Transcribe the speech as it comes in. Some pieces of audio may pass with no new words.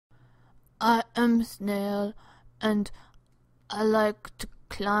I am Snail, and I like to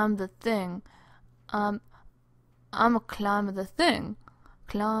climb the thing. I'm a climber the thing,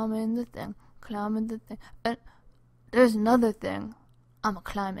 climbing the thing, climbing the thing. And there's another thing. I'ma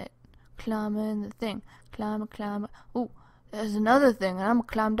climb it, climbing the thing, climb. Ooh, there's another thing, and I'ma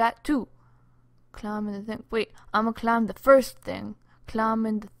climb that too. Climbing the thing. Wait, I'ma climb the first thing,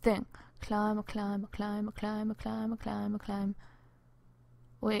 climbing the thing, climb.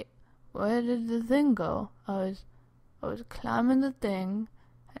 Wait, where did the thing go? I was climbing the thing,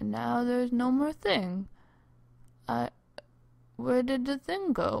 and now there's no more thing. Where did the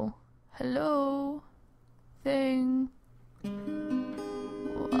thing go? Hello, thing.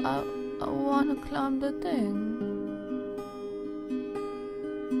 I wanna climb the thing.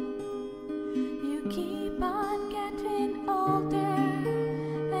 You keep on getting older,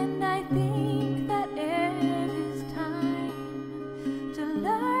 and I think that it is time to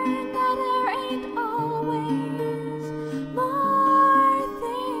learn that there ain't always more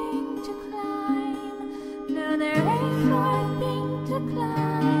thing to climb. No, there ain't more thing to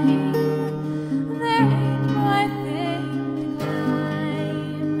climb. There ain't more thing to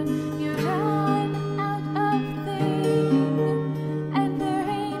climb. You run out of things, and there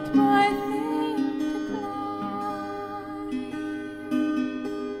ain't more thing to climb.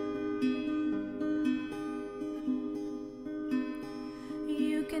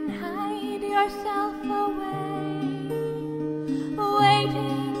 You can hide yourself away,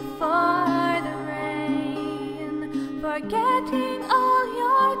 waiting for the rain, forgetting all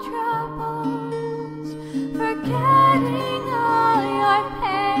your troubles, forgetting all your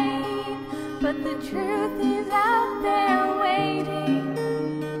pain. But the truth